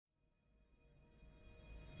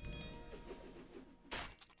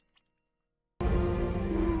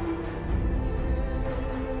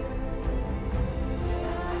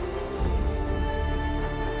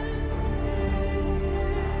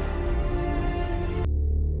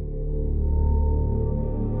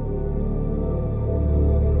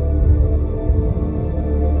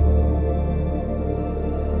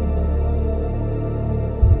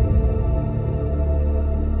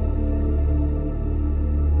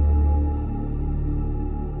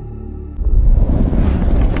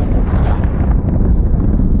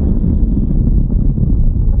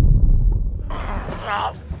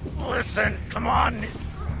listen, come on.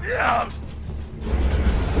 Yeah.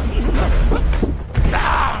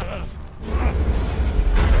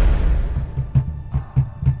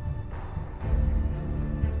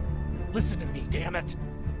 Listen to me, damn it.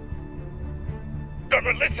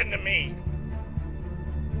 Gonna listen to me.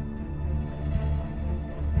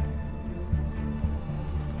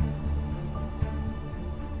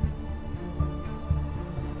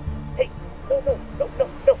 Hey,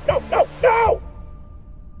 no!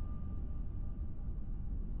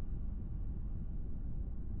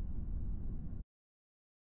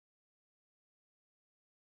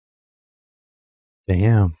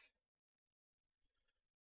 Damn.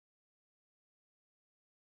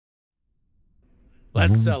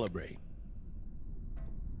 Let's celebrate.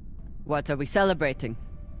 What are we celebrating?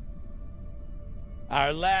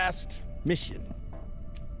 Our last mission.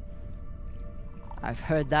 I've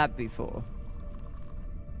heard that before.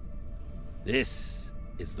 This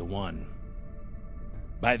is the one.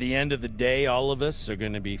 By the end of the day, all of us are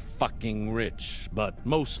gonna be fucking rich, but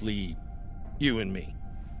mostly you and me.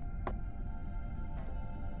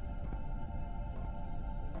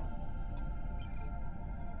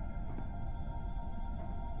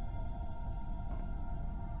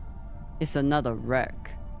 It's another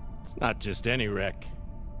wreck. It's not just any wreck.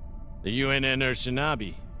 The UNN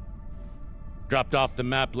Urshinabi. Dropped off the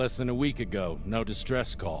map less than a week ago. No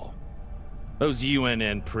distress call. Those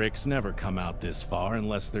UNN pricks never come out this far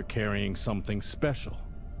unless they're carrying something special.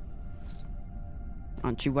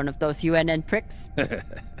 Aren't you one of those UNN pricks?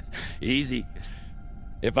 Easy.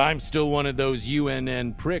 If I'm still one of those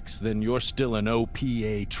UNN pricks, then you're still an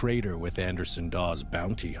OPA traitor with Anderson Dawes'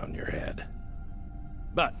 bounty on your head.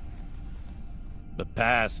 But the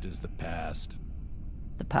past is the past.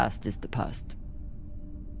 The past is the past.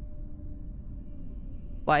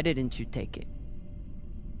 Why didn't you take it?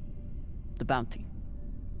 The bounty.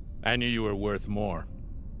 I knew you were worth more.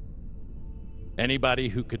 Anybody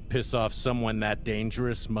who could piss off someone that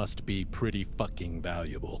dangerous must be pretty fucking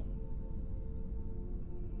valuable.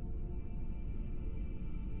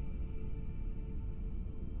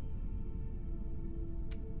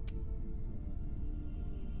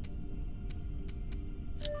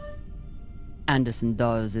 Anderson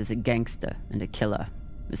Dawes is a gangster and a killer.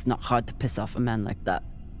 It's not hard to piss off a man like that.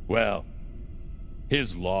 Well,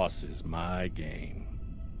 his loss is my gain.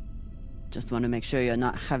 Just want to make sure you're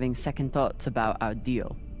not having second thoughts about our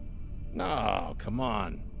deal. No, come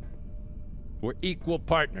on. We're equal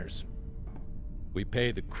partners. We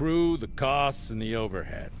pay the crew, the costs, and the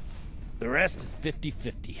overhead. The rest is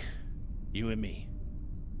 50-50. You and me.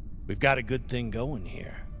 We've got a good thing going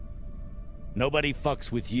here. Nobody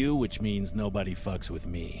fucks with you, which means nobody fucks with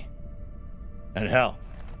me. And hell,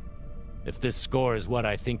 if this score is what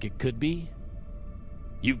I think it could be,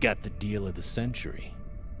 you've got the deal of the century.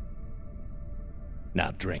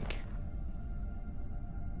 Now drink.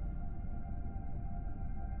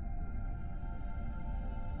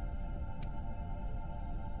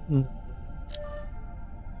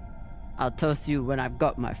 I'll toast you when I've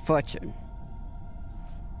got my fortune.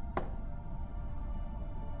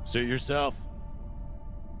 Suit yourself.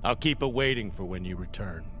 I'll keep it waiting for when you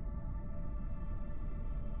return.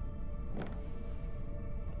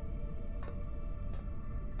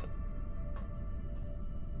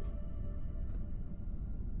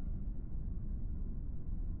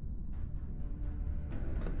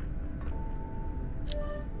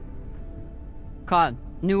 Khan,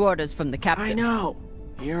 new orders from the captain. I know.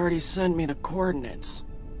 He already sent me the coordinates.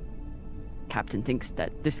 Captain thinks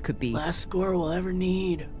that this could be... Last score we'll ever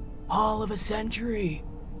need. Haul of a century.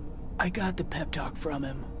 I got the pep talk from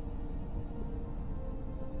him.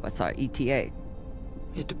 What's our ETA?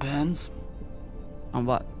 It depends. On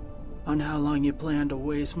what? On how long you plan to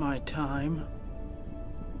waste my time.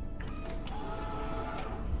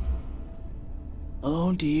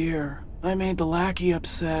 Oh dear. I made the lackey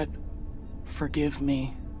upset. Forgive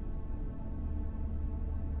me.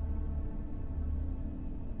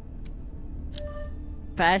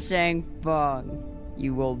 Fashang Fong.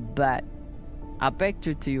 You will bet. I'll break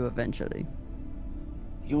through to you eventually.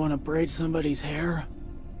 You want to braid somebody's hair?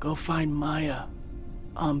 Go find Maya.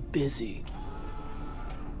 I'm busy.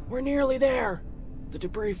 We're nearly there. The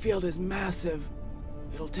debris field is massive.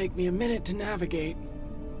 It'll take me a minute to navigate.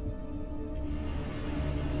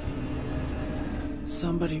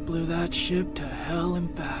 Somebody blew that ship to hell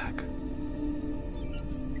and back.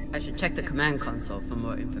 I should check the command console for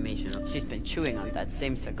more information. She's been chewing on that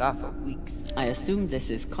same cigar for weeks. I assume this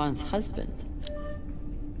is Khan's husband.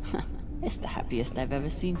 It's the happiest I've ever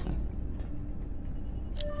seen her.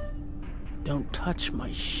 Don't touch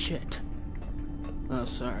my shit. Oh,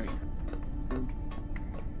 sorry.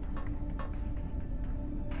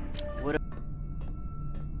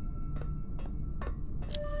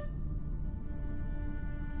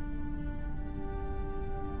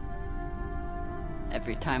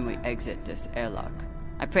 every time we exit this airlock.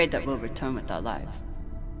 I prayed that we'll return with our lives.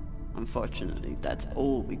 Unfortunately, that's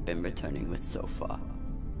all we've been returning with so far.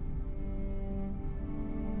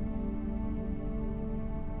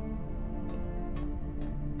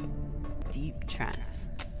 Deep trance.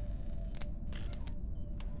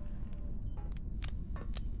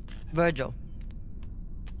 Virgil.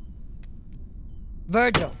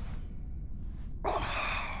 Virgil!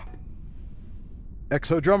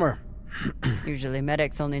 Exo drummer. Usually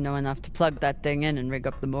medics only know enough to plug that thing in and rig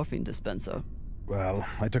up the morphine dispenser. Well,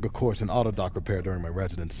 I took a course in autodock repair during my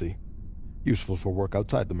residency. Useful for work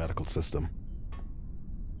outside the medical system.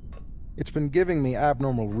 It's been giving me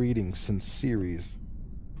abnormal readings since series,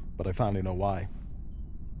 but I finally know why.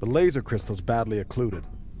 The laser crystal's badly occluded.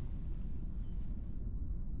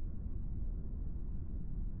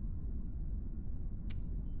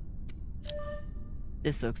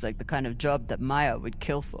 This looks like the kind of job that Maya would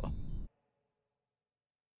kill for.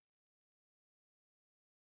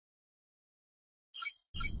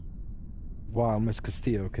 While Miss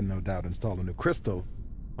Castillo can no doubt install a new crystal,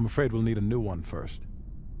 I'm afraid we'll need a new one first.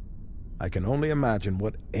 I can only imagine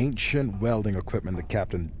what ancient welding equipment the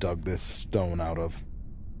captain dug this stone out of.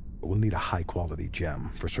 But we'll need a high-quality gem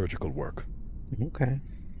for surgical work. Okay.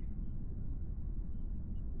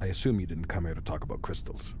 I assume you didn't come here to talk about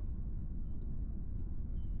crystals.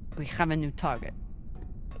 We have a new target.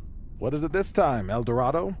 What is it this time, El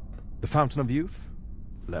Dorado? The Fountain of Youth?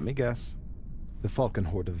 Let me guess. The Falcon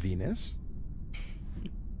Horde of Venus?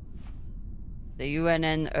 The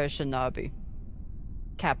UNN Urshanabi.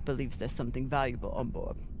 Cap believes there's something valuable on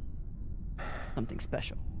board. Something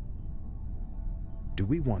special. Do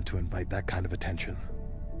we want to invite that kind of attention?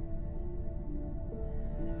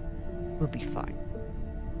 We'll be fine.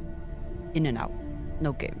 In and out.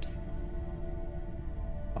 No games.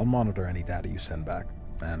 I'll monitor any data you send back,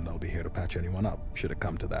 and I'll be here to patch anyone up, should it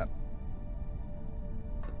come to that.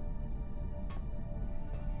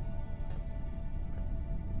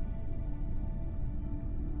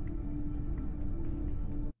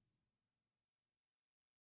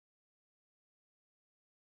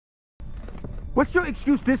 What's your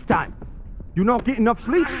excuse this time? You not get enough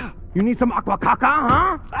sleep? You need some aqua caca,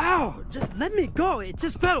 huh? Ow! Just let me go. It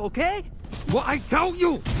just fell, okay? What I tell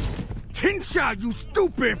you? Tinsha, you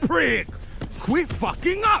stupid prig! Quit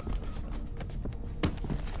fucking up!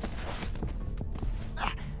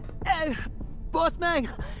 Hey, boss man,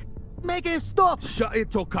 make him stop! Shut it,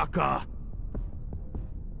 Tokaka!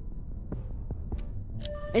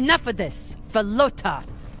 Enough of this! For Lota!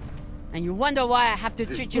 And you wonder why I have to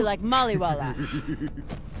treat you like Maliwala.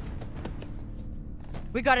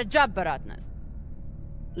 We got a job, Baratnas.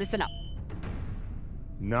 Listen up.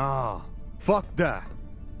 Nah, fuck that.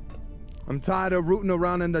 I'm tired of rooting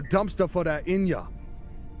around in the dumpster for that Inya.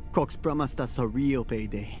 Cox promised us a real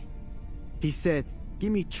payday. He said,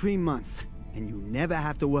 give me 3 months, and you never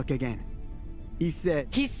have to work again. He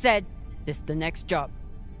said, this the next job.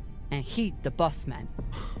 And he the boss man.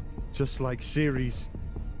 Just like Ceres.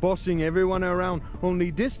 Bossing everyone around, only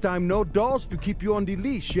this time no dolls to keep you on the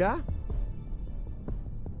leash, yeah?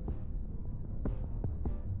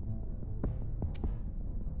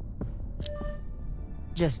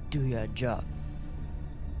 Just do your job.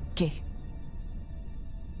 Okay?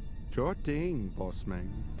 Sure thing, boss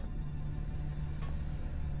man.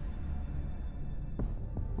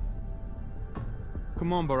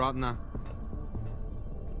 Come on, Baratna.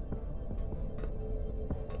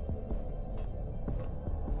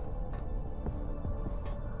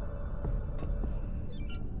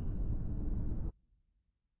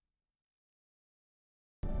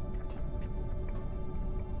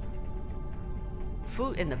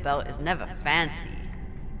 Food in the belt is never fancy.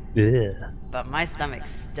 Yeah. But my stomach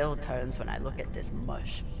still turns when I look at this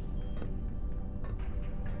mush.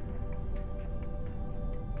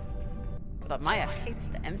 But Maya hates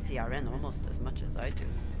the MCRN almost as much as I do.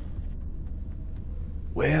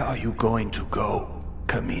 Where are you going to go,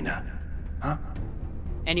 Kamina? Huh?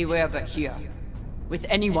 Anywhere but here. With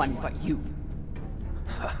anyone but you.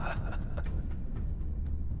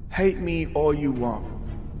 Hate me all you want.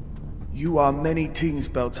 You are many things,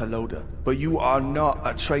 Beltaloda, but you are not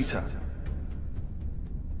a traitor.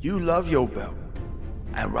 You love your belt,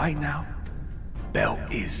 and right now, belt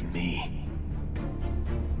is me.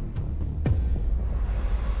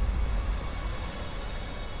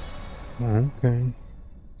 Okay.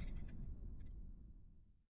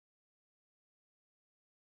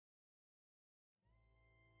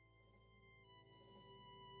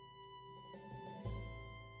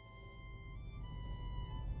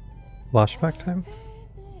 Flashback time?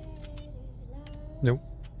 Nope.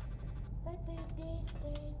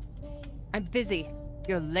 I'm busy.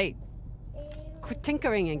 You're late. Quit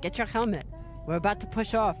tinkering and get your helmet. We're about to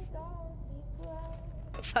push off.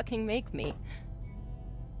 Fucking make me.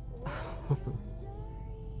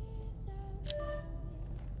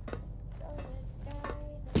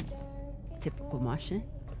 Typical Martian.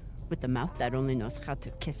 With the mouth that only knows how to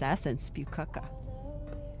kiss ass and spew caca.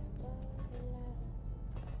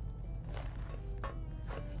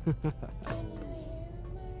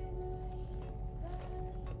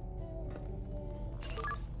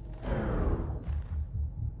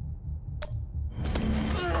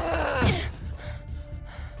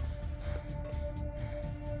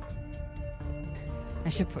 I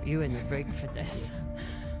should put you in the brig for this.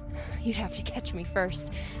 You'd have to catch me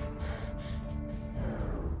first.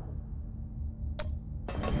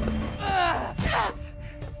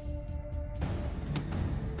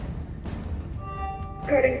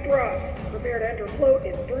 Cutting thrust. Prepare to enter float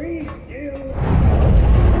in 3, 2...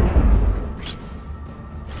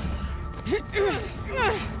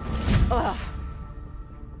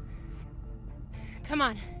 Come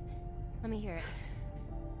on. Let me hear it.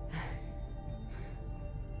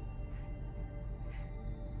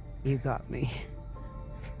 You got me.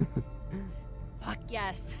 Fuck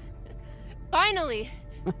yes. Finally!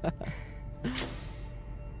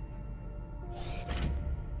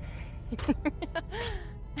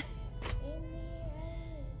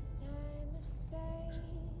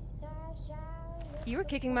 You were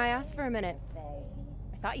kicking my ass for a minute.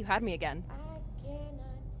 I thought you had me again.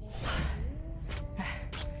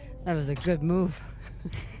 That was a good move.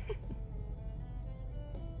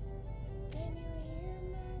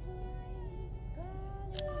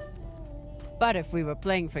 But if we were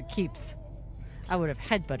playing for keeps, I would have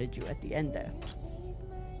headbutted you at the end there.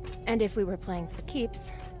 And if we were playing for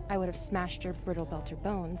keeps, I would have smashed your brittle belter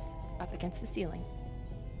bones up against the ceiling.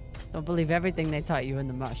 Don't believe everything they taught you in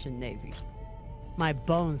the Martian Navy. My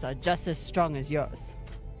bones are just as strong as yours.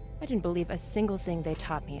 I didn't believe a single thing they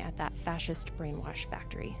taught me at that fascist brainwash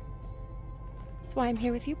factory. That's why I'm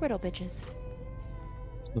here with you brittle bitches.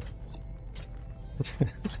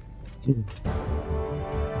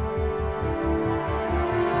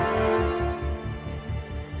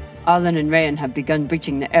 Arlen and Rayan have begun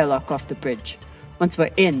breaching the airlock off the bridge. Once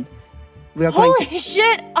we're in, we are going to— Holy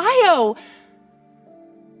shit! Io!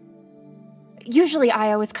 Usually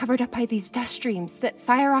Io is covered up by these dust streams that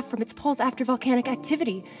fire off from its poles after volcanic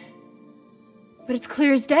activity. But it's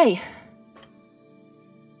clear as day.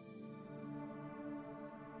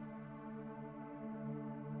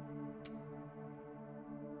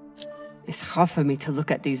 It's hard for me to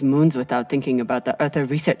look at these moons without thinking about the Earther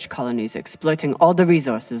research colonies exploiting all the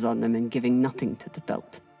resources on them and giving nothing to the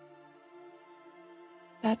belt.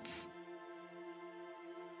 That's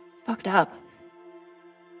fucked up.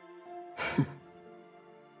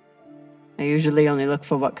 I usually only look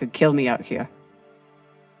for what could kill me out here.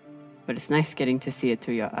 But it's nice getting to see it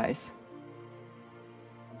through your eyes.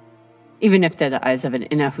 Even if they're the eyes of an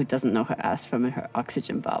inner who doesn't know her ass from her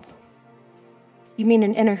oxygen valve. You mean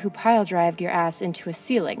an inner who pile-drived your ass into a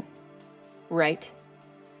ceiling, right?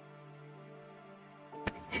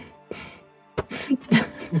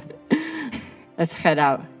 Let's head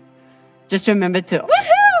out. Just remember to—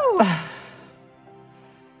 Woohoo!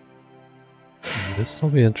 This will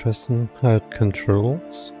be interesting, how it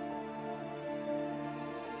controls.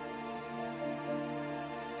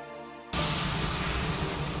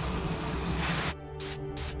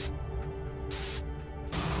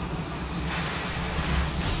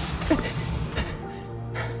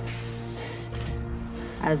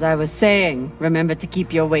 As I was saying, remember to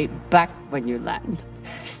keep your weight back when you land.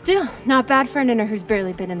 Still, not bad for an inner who's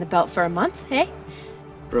barely been in the belt for a month, eh?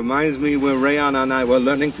 Reminds me when Rayan and I were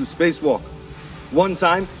learning to spacewalk. One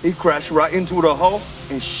time, he crashed right into the hull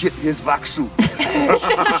and shit his vac suit.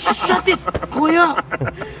 Shut it! Koya!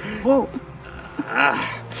 Whoa.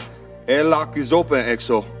 Airlock is open,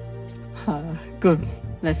 Exo. Good.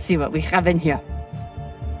 Let's see what we have in here.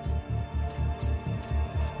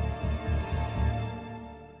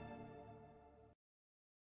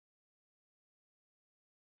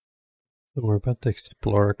 So we're about to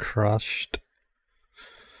explore a crashed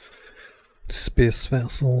space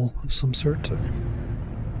vessel of some sort.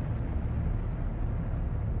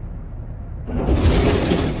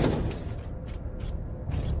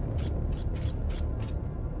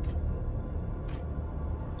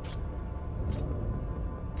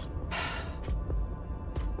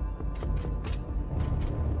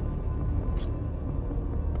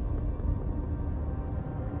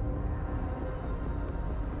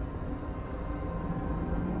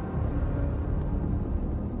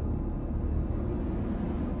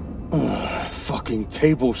 Fucking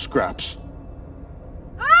table scraps.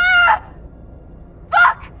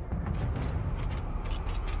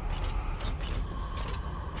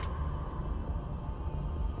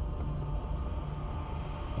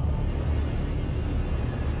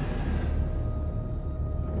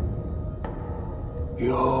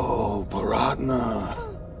 Yo, Baratna.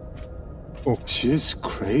 Oh, she's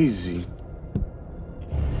crazy.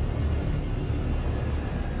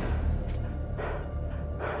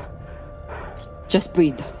 Just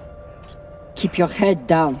breathe. Keep your head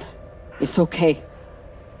down. It's okay.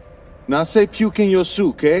 Now say puke in your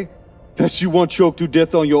soup, eh? That you won't choke to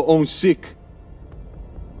death on your own sick.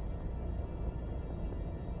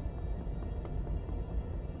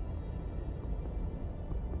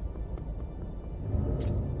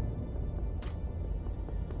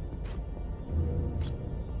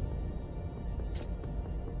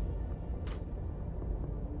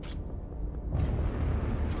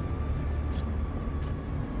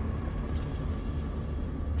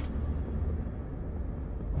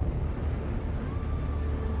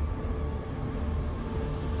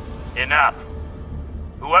 Enough.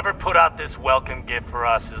 Whoever put out this welcome gift for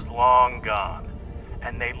us is long gone.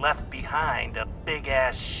 And they left behind a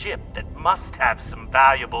big-ass ship that must have some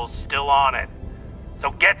valuables still on it.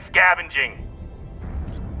 So get scavenging.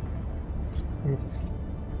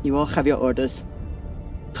 You all have your orders.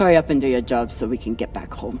 Hurry up and do your job so we can get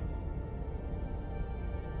back home.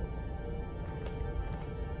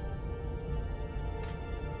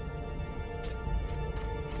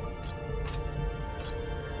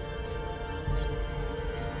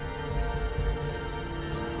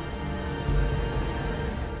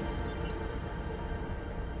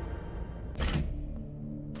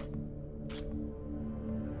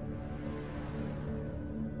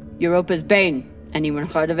 Europa's Bane. Anyone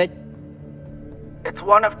heard of it? It's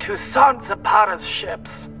one of Toussaint Zapata's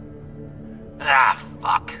ships. Ah,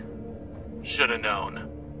 fuck. Should've known.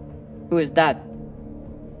 Who is that?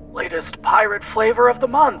 Latest pirate flavor of the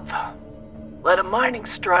month. Led a mining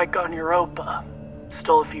strike on Europa.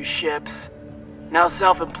 Stole a few ships. Now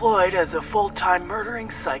self-employed as a full-time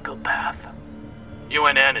murdering psychopath.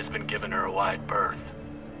 UNN has been giving her a wide berth.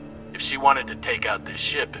 If she wanted to take out this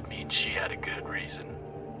ship, it means she had a good reason.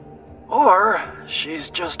 Or she's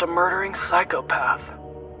just a murdering psychopath.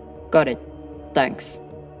 Got it. Thanks.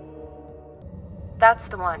 That's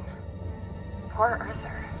the one. Poor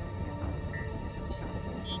Arthur.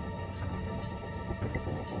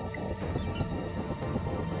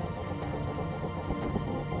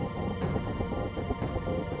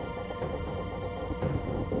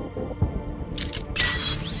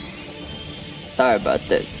 Sorry about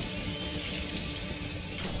this.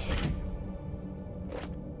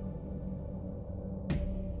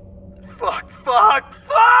 Fuck!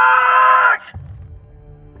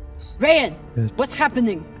 Ryan, what's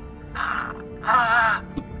happening?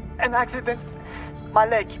 An accident. My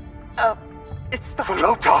leg. It's stuck.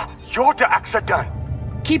 Pelota, you're the accident.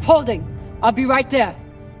 Keep holding. I'll be right there.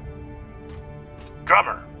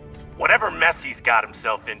 Drummer, whatever mess he's got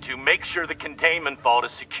himself into, make sure the containment vault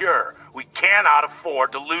is secure. We cannot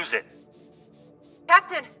afford to lose it.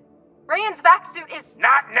 Captain, Ryan's vac suit is...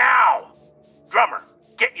 Not now! Drummer,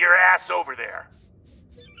 get your ass over there.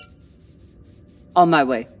 On my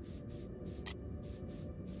way.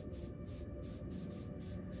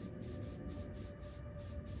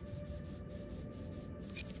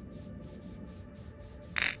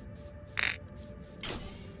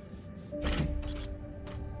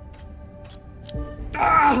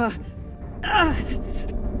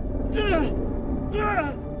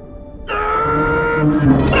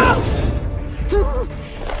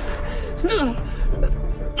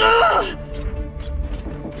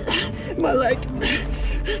 My leg.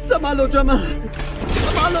 Samalo, drummer.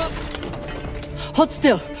 Samalo. Hold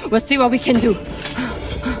still. We'll see what we can do.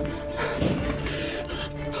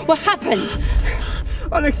 What happened?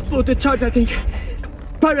 Unexploded charge, I think.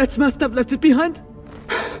 Pirates must have left it behind.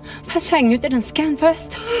 Pashang, you didn't scan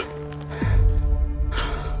first?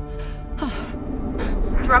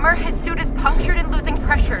 Drummer, his suit is punctured and losing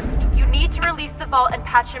pressure. You need to release the vault and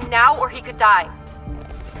patch him now or he could die.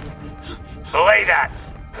 Belay that!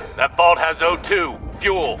 That vault has O2,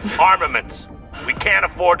 fuel, armaments. We can't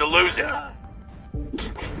afford to lose it. I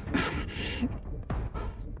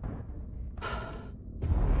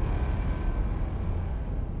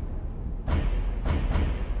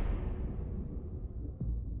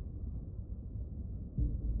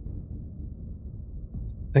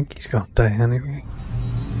think he's gonna die anyway.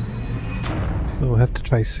 We'll have to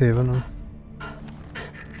try saving him.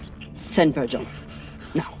 Send Virgil.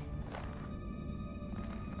 Now.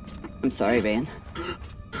 I'm sorry, Ryan.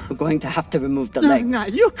 We're going to have to remove the leg. Nah,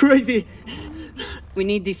 you're crazy. We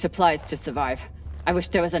need these supplies to survive. I wish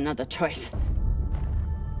there was another choice.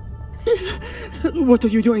 What are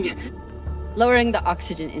you doing? Lowering the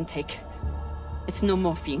oxygen intake. It's no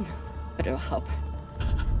morphine, but it'll help.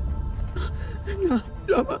 No,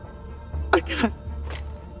 drummer. I can't.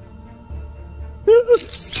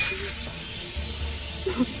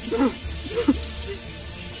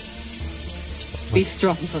 Be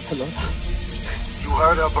strong, Lola. You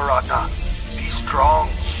heard her, Barata. Be strong.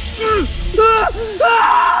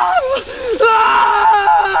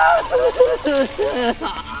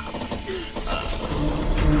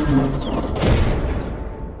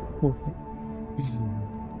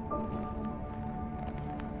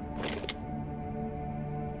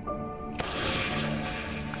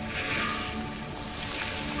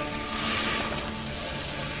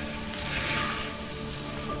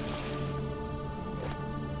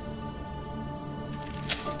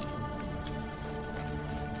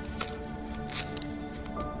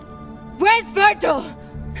 Where's Virgil?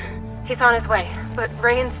 He's on his way, but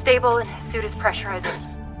Rain's stable and his suit is pressurizing.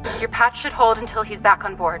 Your patch should hold until he's back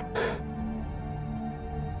on board.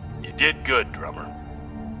 You did good, Drummer.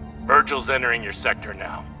 Virgil's entering your sector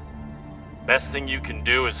now. Best thing you can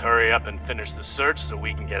do is hurry up and finish the search so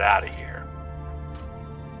we can get out of here.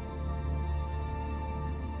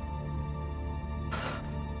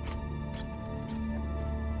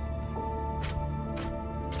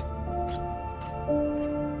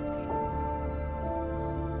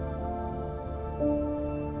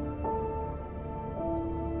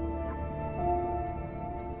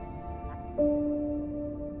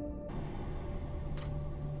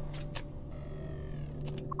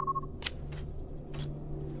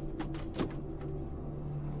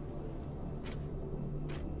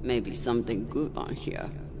 Maybe something good on here.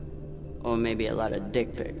 Or maybe a lot of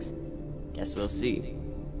dick pics. Guess we'll see.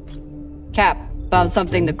 Cap, found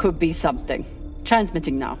something that could be something.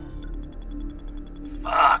 Transmitting now.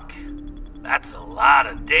 Fuck. That's a lot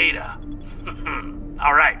of data.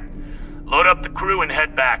 All right. Load up the crew and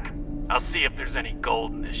head back. I'll see if there's any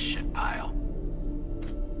gold in this shit pile.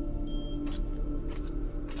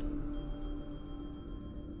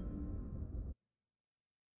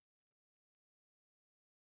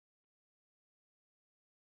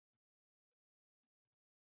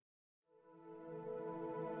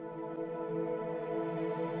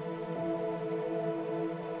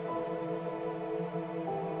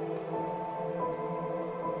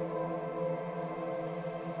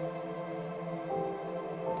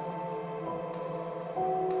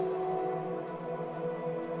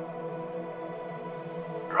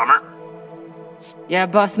 Drummer? Yeah,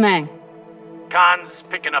 boss man. Khan's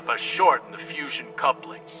picking up a short in the fusion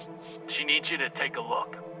coupling. She needs you to take a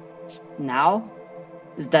look. Now?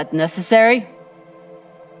 Is that necessary?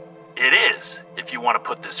 It is, if you want to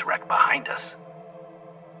put this wreck behind us.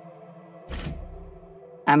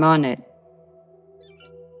 I'm on it.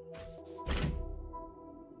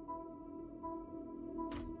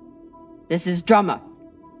 This is Drummer.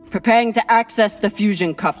 Preparing to access the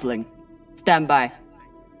fusion coupling. Stand by.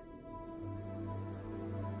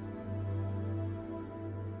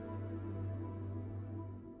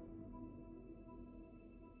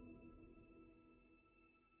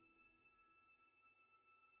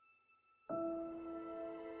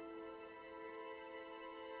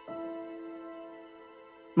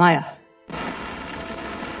 Maya.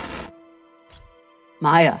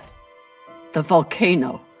 Maya. The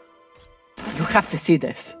volcano. You have to see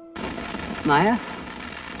this. Maya?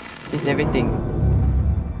 Is everything...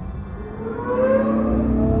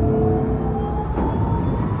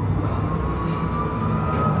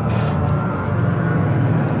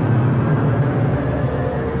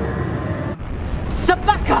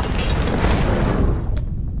 Sabaka!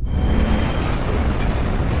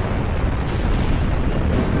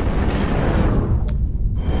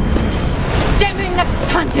 Jamming the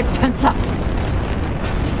consequenza!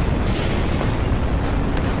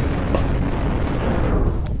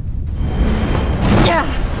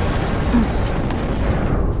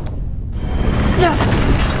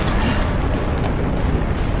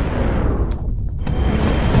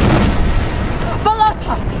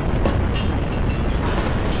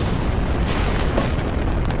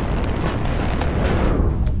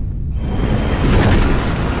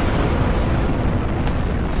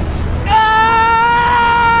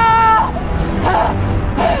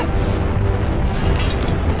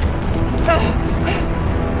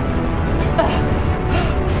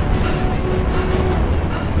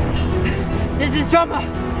 This is Drummer!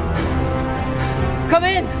 Come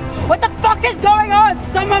in! What the fuck is going on?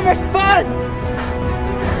 Someone respond!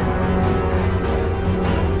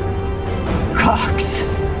 Cox.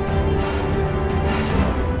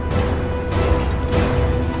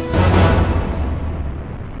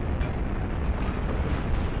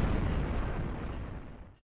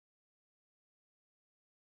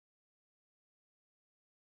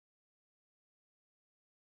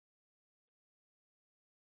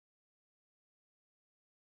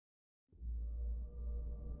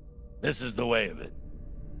 This is the way of it.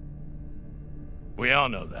 We all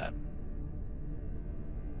know that.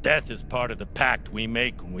 Death is part of the pact we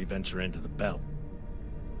make when we venture into the belt.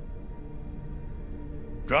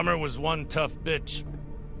 Drummer was one tough bitch.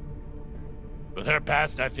 With her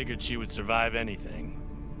past, I figured she would survive anything.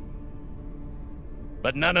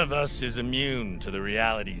 But none of us is immune to the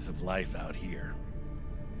realities of life out here.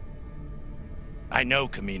 I know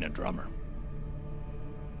Kamina Drummer.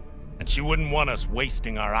 And she wouldn't want us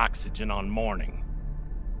wasting our oxygen on mourning.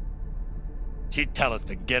 She'd tell us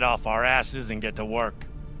to get off our asses and get to work.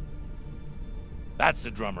 That's the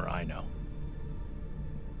Drummer I know.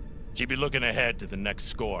 She'd be looking ahead to the next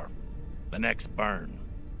score, the next burn.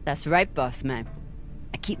 That's right, boss man.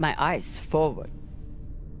 I keep my eyes forward.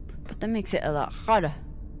 But that makes it a lot harder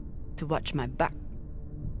to watch my back.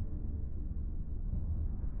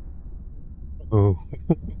 Oh.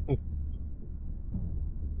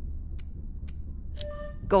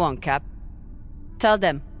 Go on, Cap. Tell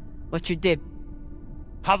them what you did.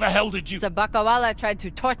 How the hell did you— Sabakawala tried to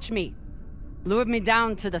torch me. Lured me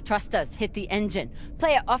down to the thrusters, hit the engine.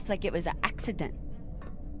 Play it off like it was an accident.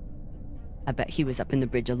 I bet he was up in the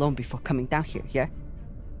bridge alone before coming down here, yeah?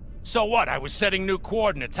 So what? I was setting new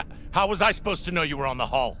coordinates. How was I supposed to know you were on the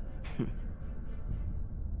hull?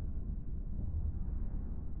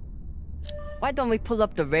 Why don't we pull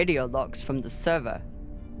up the radio logs from the server?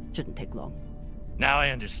 Shouldn't take long. Now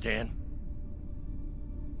I understand.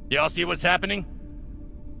 Y'all see what's happening?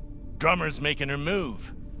 Drummer's making her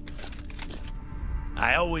move.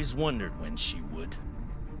 I always wondered when she would.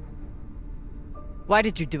 Why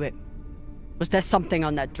did you do it? Was there something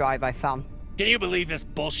on that drive I found? Can you believe this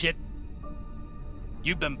bullshit?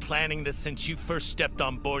 You've been planning this since you first stepped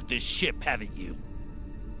on board this ship, haven't you?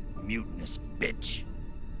 Mutinous bitch.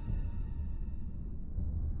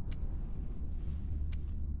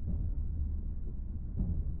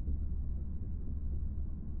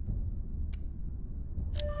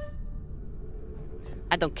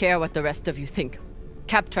 I don't care what the rest of you think.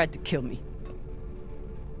 Cap tried to kill me.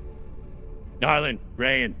 Arlen,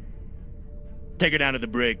 Rayan, take her down to the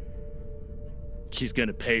brig. She's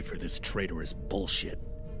gonna pay for this traitorous bullshit.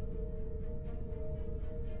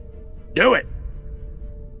 Do it!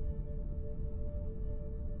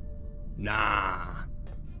 Nah.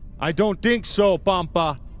 I don't think so,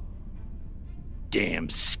 Pampa. Damn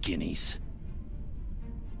skinnies.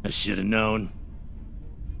 I should have known.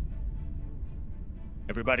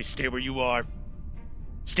 Everybody stay where you are.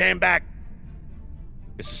 Stand back.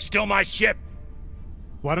 This is still my ship.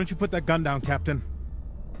 Why don't you put that gun down, Captain?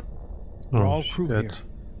 We're all crew here.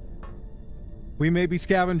 We may be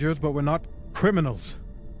scavengers, but we're not criminals.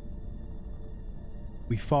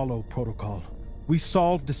 We follow protocol. We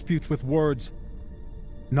solve disputes with words,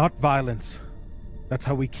 not violence. That's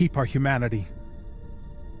how we keep our humanity.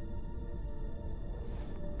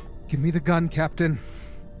 Give me the gun, Captain.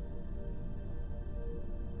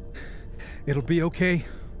 It'll be okay.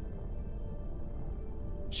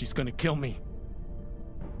 She's gonna kill me.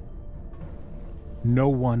 No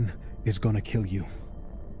one is gonna kill you.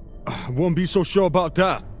 I won't be so sure about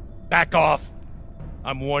that. Back off.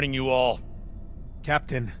 I'm warning you all.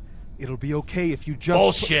 Captain, it'll be okay if you just—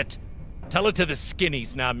 Bullshit. Tell it to the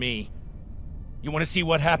skinnies, not me. You want to see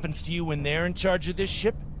what happens to you when they're in charge of this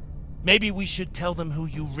ship? Maybe we should tell them who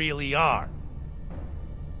you really are.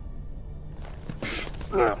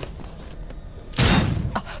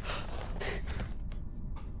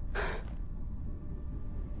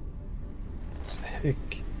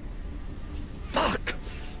 Sick. Fuck!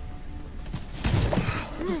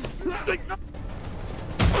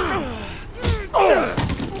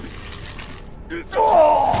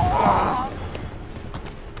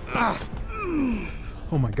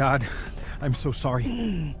 Oh my God, I'm so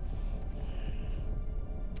sorry.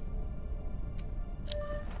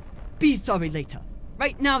 Be sorry later.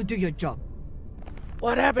 Right now, do your job.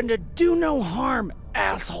 What happened to do no harm,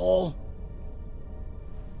 asshole?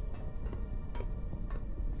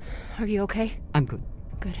 Are you okay? I'm good.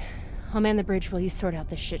 Good. I'll man the bridge while you sort out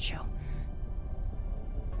this shit show.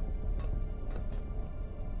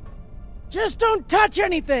 Just don't touch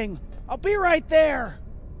anything! I'll be right there!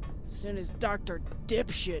 As soon as Dr.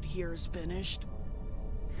 Dipshit here is finished.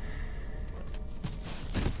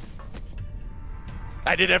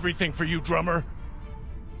 I did everything for you, Drummer.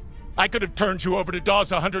 I could have turned you over to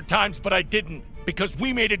Dawes 100 times, but I didn't, because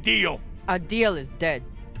we made a deal. Our deal is dead.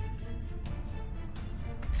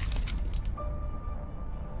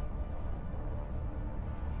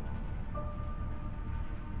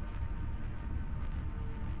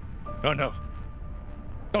 Oh no.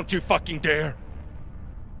 Don't you fucking dare.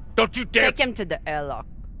 Don't you dare— Take him to the airlock.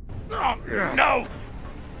 Oh, no!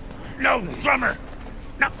 No, drummer!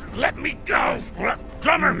 No, let me go!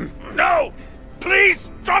 Drummer, no! Please,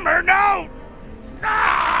 drummer, no!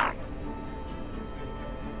 Ah!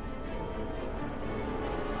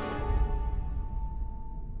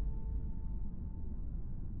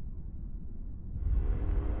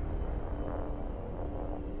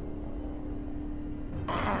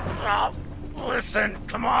 Listen,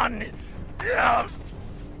 come on.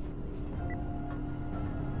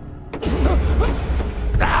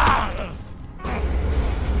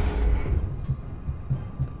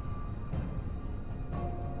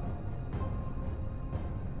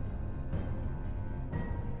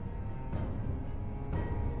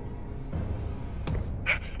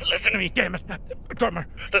 Listen to me, damn it. Drummer,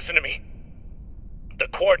 listen to me. The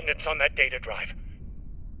coordinates on that data drive,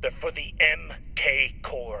 they're for the MK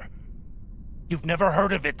core. You've never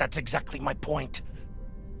heard of it, that's exactly my point.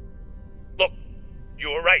 Look,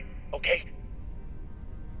 you were right, okay?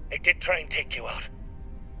 I did try and take you out.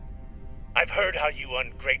 I've heard how you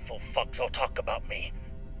ungrateful fucks all talk about me.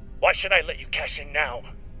 Why should I let you cash in now?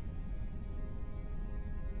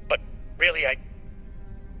 But really, I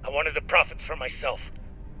wanted the profits for myself.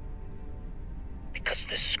 Because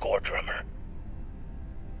this score, drummer,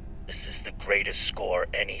 this is the greatest score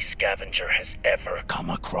any scavenger has ever come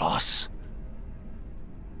across.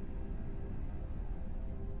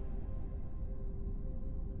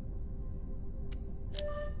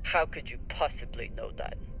 How could you possibly know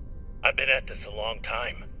that? I've been at this a long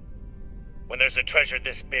time. When there's a treasure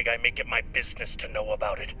this big, I make it my business to know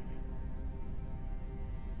about it.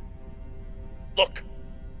 Look,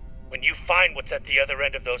 when you find what's at the other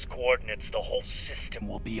end of those coordinates, the whole system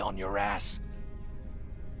will be on your ass.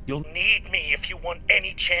 You'll need me if you want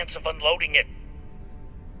any chance of unloading it.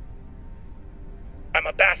 I'm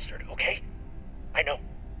a bastard, okay? I know.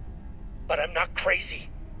 But I'm not crazy.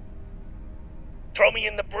 Throw me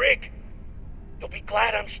in the brig. You'll be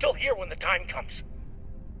glad I'm still here when the time comes.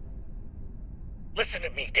 Listen to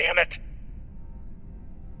me, damn it.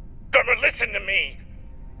 Drummer, listen to me.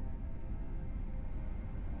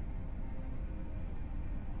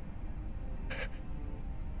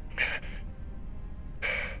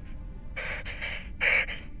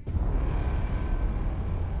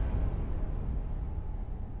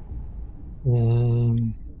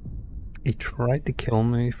 He tried to kill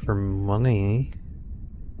me for money.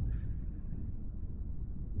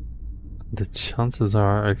 The chances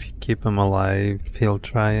are, if you keep him alive, he'll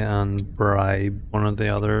try and bribe one of the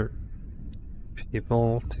other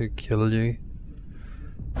people to kill you.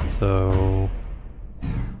 So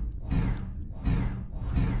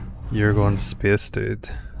you're going to space, dude.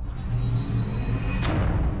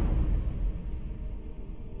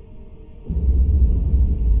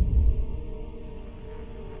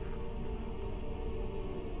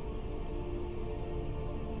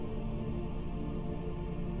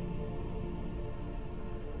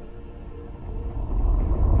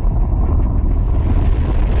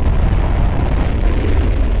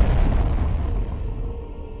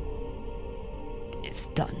 It's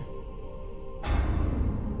done.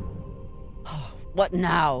 What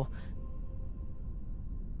now?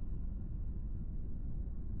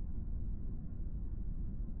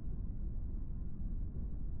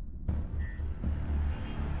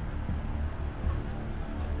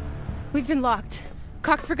 We've been locked.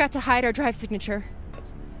 Cox forgot to hide our drive signature.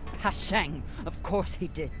 Hashang, of course he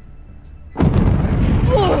did.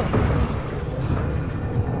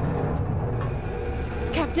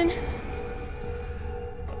 Captain?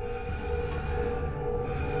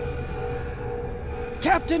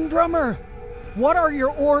 Captain Drummer! What are your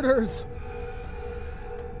orders?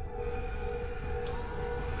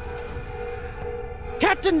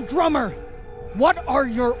 Captain Drummer! What are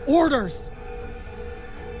your orders?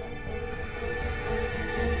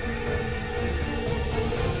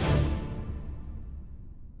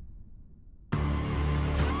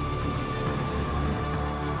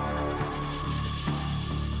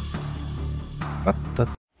 What?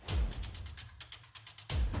 That's